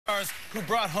Who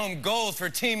brought home gold for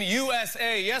Team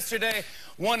USA yesterday.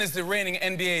 One is the reigning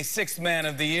NBA Sixth Man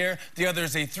of the Year. The other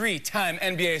is a three-time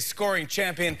NBA scoring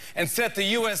champion and set the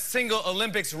U.S. Single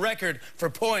Olympics record for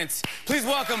points. Please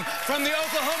welcome from the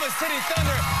Oklahoma City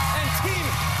Thunder and Team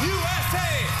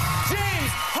USA,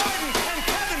 James Harden and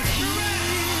Kevin Durant.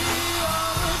 We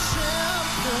are the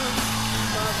champions,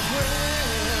 my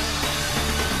friend.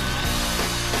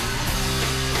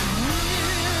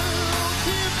 We'll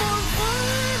keep on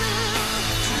fighting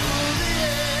to the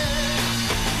end.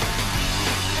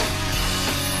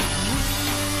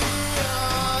 We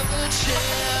are the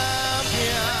champions.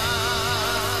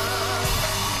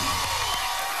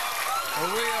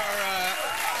 Well,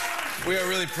 we are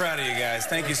really proud of you guys.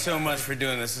 Thank you so much for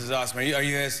doing this. This is awesome. Are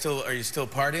you guys still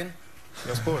partying?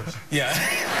 Of course. Yeah.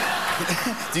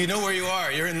 Do you know where you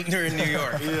are? You're in New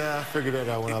York. Yeah, I figured that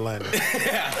out when I landed.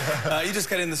 Yeah. You just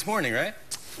got in this morning, right?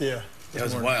 Yeah. It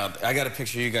was wild. I got a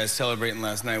picture of you guys celebrating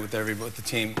last night with the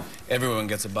team. Everyone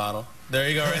gets a bottle. There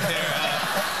you go, right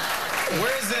there.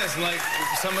 Where is this? Like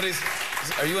somebody's.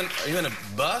 Are you in a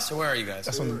bus or where are you guys?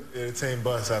 That's on the team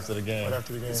bus after the game. Right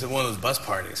after the game. It's one of those bus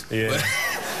parties. Yeah.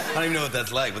 I don't even know what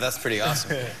that's like, but that's pretty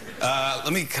awesome. I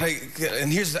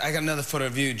got another photo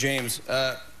of you, James.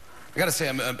 I gotta say,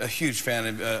 I'm a huge fan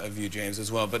of you, James,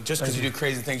 as well. But just because you do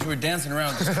crazy things, you were dancing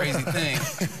around with this crazy thing.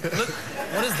 Look,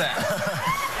 what is that?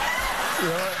 You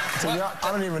know what?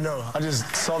 I don't even know. I just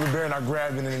saw the bear and I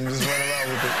grabbed it and just ran around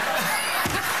with it.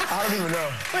 I don't even know.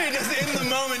 Wait, just in the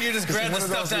moment, you just grabbed the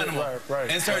stuffed animal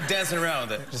and started dancing around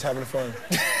with it. Just having fun.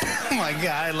 Oh my God,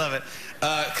 I love it.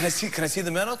 Can I see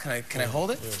the medal? Can I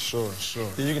hold it? Yeah, sure.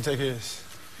 Yeah, you can take his.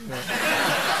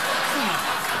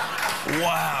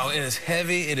 Wow, it is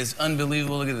heavy. It is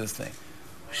unbelievable. Look at this thing.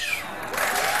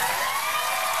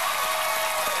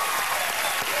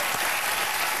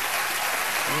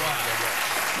 Come on,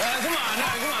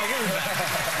 give it back.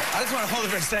 I just want to hold it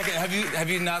for a second. Have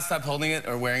you not stopped holding it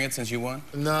or wearing it since you won?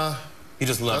 Nah. You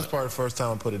just love it. That's probably the first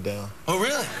time I put it down. Oh,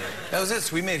 really? That was it.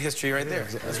 So we made history right there.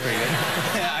 Exactly. That's pretty good.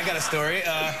 Yeah, I got a story.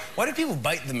 Why do people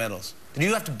bite the medals? Did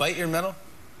you have to bite your medal?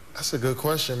 That's a good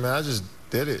question, man. I just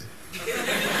did it.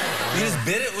 You just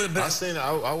bit it with a bit?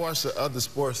 I watched the other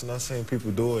sports and I seen people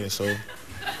do it, so.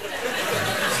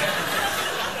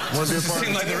 Well, it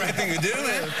seemed like the right thing to do, man.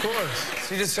 Yeah, of course.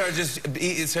 So you just started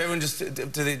eating, so everyone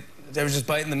they were just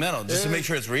biting the metal, just to make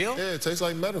sure it's real? Yeah, it tastes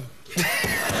like metal.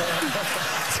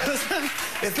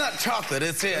 It's not chocolate,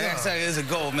 it's a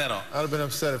gold medal. I'd have been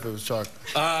upset if it was chocolate.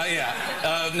 Yeah.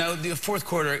 Now, the fourth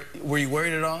quarter, were you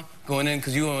worried at all going in?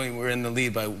 Because you only were in the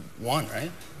lead by one, right?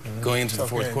 Mm-hmm. Going into the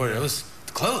fourth quarter. It was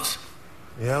close.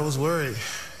 Yeah, I was worried.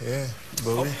 Yeah,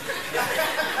 but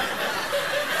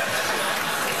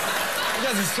You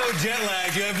guys are so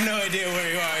jet-lagged, you have no idea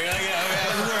where you are. You're like, yeah, I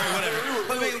was worried, whatever.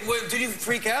 But did you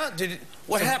freak out?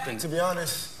 What happened? To be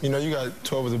honest, you know, you got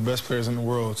 12 of the best players in the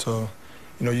world, so,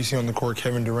 you know, you see on the court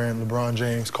Kevin Durant, LeBron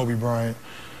James, Kobe Bryant,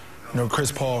 you know,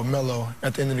 Chris Paul, Melo.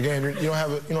 At the end of the game, you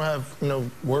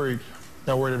don't worried,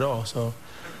 not worried at all, so.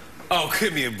 Oh,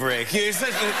 give me a break. You're such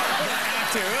an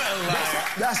actor. What a liar.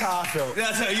 That's how I felt.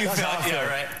 That's how you felt, yeah,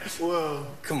 right? Well,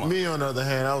 come on. Me, on the other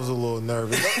hand, I was a little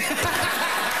nervous.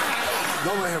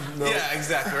 Don't let him know. Yeah,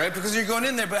 exactly, right? Because you're going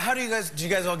in there, but how do you guys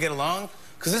all get along?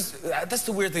 Because that's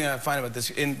the weird thing I find about this.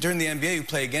 During the NBA, you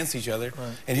play against each other,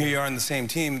 right. And here you are on the same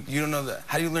team. You don't know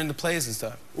how do you learn the plays and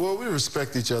stuff? Well, we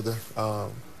respect each other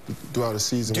throughout the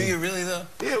season. Do you really, though?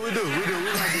 Yeah, we do. We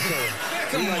like each other.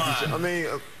 Come on. I mean,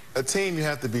 a team, you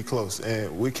have to be close.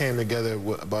 And we came together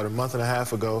about a month and a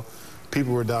half ago.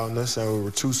 People were doubting us, and we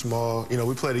were too small. You know,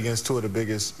 we played against two of the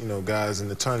biggest, guys in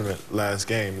the tournament last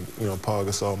game. Paul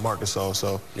Gasol, Marc Gasol.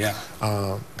 So, yeah.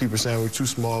 People saying we're too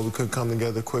small. We couldn't come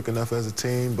together quick enough as a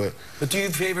team. But do you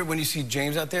favor when you see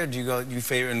James out there? Do you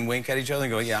favor and wink at each other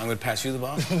and go, "Yeah, I'm going to pass you the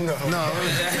ball"? No.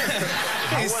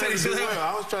 I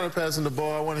was trying to pass him the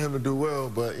ball. I wanted him to do well,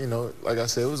 but like I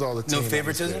said, it was all the team. No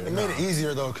favoritism. It made it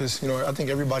easier though, because I think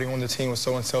everybody on the team was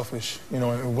so unselfish,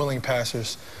 and willing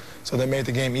passers. So they made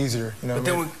the game easier, But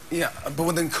then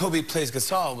Kobe plays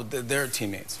Gasol with their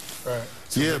teammates. Right.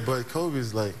 So yeah, but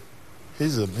Kobe's like,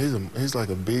 he's like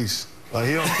a beast. Like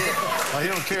he don't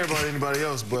care about anybody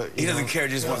else, but he doesn't care.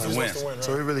 He just wants to win. Right?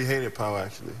 So he really hated Powell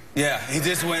actually. Yeah, he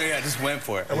just went. Yeah, just went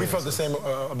for it. And we felt the same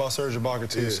about Serge Ibaka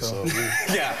too.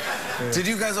 Yeah, yeah. Did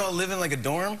you guys all live in like a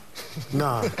dorm?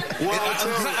 Nah. Well,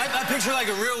 I picture like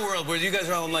a real world where you guys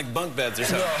are all in like bunk beds or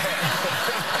something. No.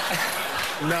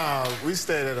 Nah, we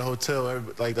stayed at a hotel.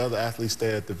 Like the other athletes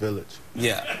stayed at the Village.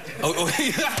 Yeah. You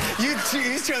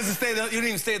chose to stay. You didn't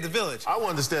even stay at the Village. I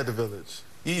wanted to stay at the Village.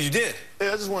 You did? Yeah,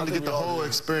 I just wanted to get the whole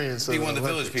experience. You wanted the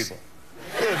Village people.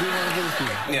 Yeah, be one of the village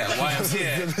people. Yeah,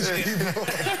 YMCA.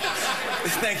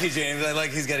 Thank you, James. I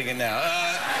like he's getting it now.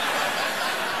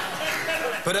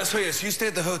 But so yes, you stay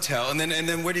at the hotel, and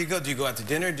then where do you go? Do you go out to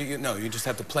dinner? No, you just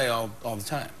have to play all the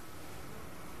time.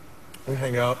 We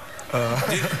hang out.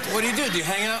 What do you do? Do you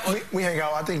hang out? We hang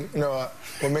out. I think,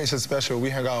 what makes it special, we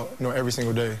hang out, every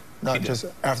single day. Not just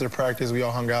after practice, we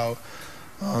all hung out.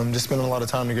 Just spending a lot of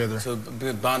time together. So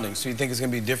good bonding. So you think it's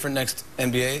going to be different next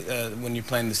NBA when you're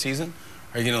playing the season?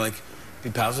 Are you going to, be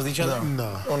pals with each other?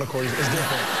 No. On the court, it's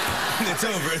different. It's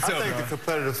over. It's over. I think the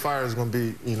competitive fire is going to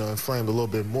be, inflamed a little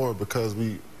bit more because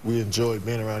we enjoy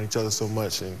being around each other so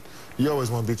much, and you always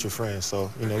want to beat your friends.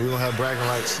 So, we're going to have bragging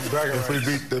rights. If we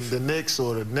beat the Knicks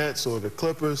or the Nets or the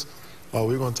Clippers,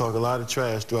 we're going to talk a lot of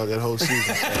trash throughout that whole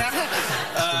season. So.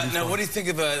 Now, what do you think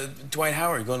of Dwight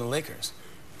Howard going to the Lakers?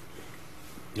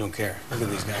 You don't care. Look at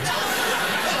these guys.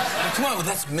 Come on, well,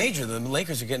 that's major. The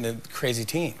Lakers are getting a crazy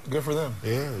team. Good for them.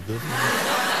 Yeah, good for them.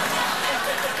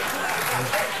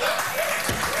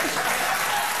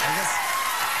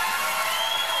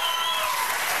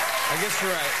 I guess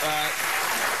you're right.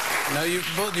 No,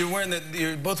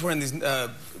 you're both wearing these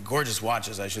gorgeous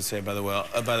watches, I should say, by the way.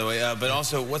 But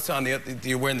also, what's on the other?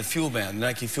 You're wearing the Fuel Band, the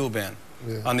Nike Fuel Band.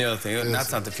 Yeah. On the other thing. Yes,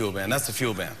 that's not the Fuel Band. That's the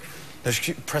Fuel Band.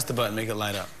 Just press the button, make it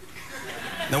light up.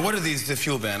 Now, what are these, the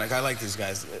Fuel Band? I like these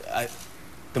guys.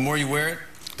 The more you wear it,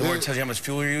 the more it tells you how much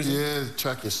fuel you're using? Yeah,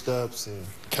 track your steps and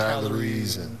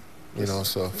calories and,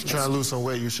 so if you're trying to lose some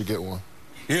weight, you should get one.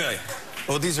 Yeah.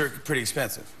 Well, these are pretty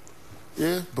expensive.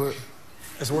 Yeah, but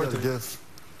it's worth it. Gift.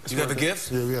 You have a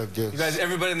gift? Yeah, we have gifts. You guys,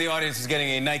 everybody in the audience is getting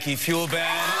a Nike Fuel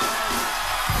Band.